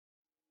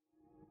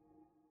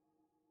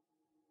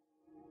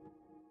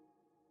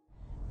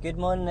Good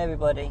morning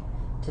everybody.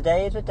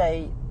 Today is the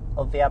day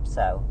of the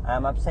Abseil.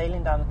 I'm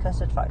abseiling down the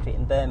custard factory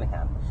in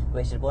Birmingham,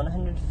 which is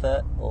 100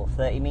 foot or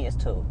 30 metres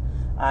tall.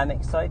 I'm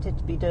excited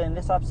to be doing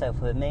this Abseil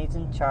for the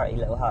amazing charity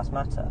Hlhs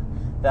matter.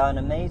 They are an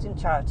amazing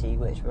charity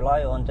which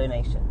rely on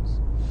donations.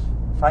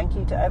 Thank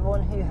you to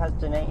everyone who has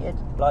donated,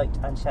 liked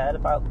and shared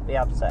about the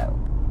Abseil.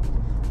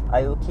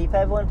 I will keep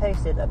everyone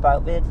posted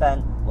about the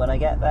event when I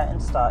get there and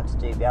start to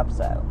do the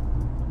Abseil.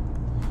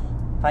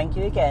 Thank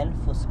you again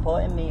for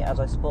supporting me as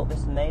I support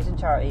this amazing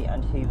charity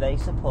and who they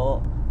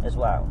support as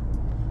well.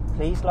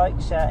 Please like,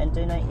 share and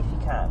donate if you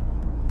can.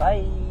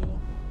 Bye!